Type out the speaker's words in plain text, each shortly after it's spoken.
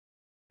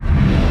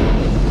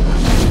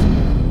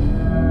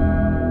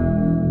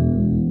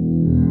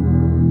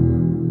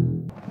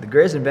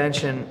greatest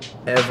invention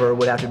ever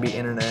would have to be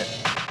internet.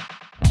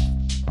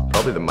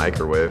 Probably the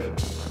microwave.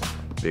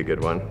 Be a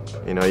good one.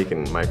 You know, you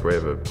can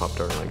microwave a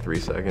Pop-Tart in like 3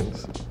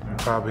 seconds. It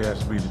probably has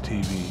to be the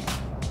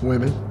TV.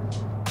 Women.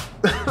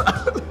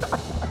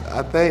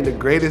 I think the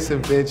greatest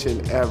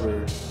invention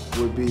ever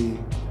would be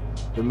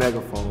the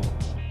megaphone.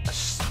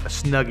 A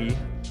Snuggie.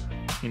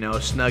 You know, a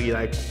Snuggie,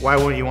 like, why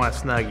wouldn't you want a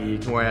Snuggie? You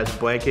can wear it as a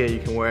blanket, you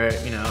can wear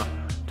it, you know,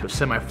 to a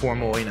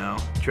semi-formal, you know,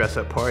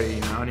 dress-up party,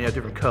 you know, and you have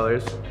different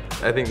colors.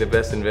 I think the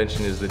best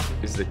invention is the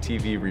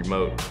TV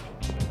remote.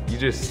 You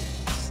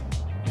just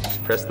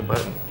press the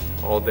button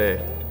all day.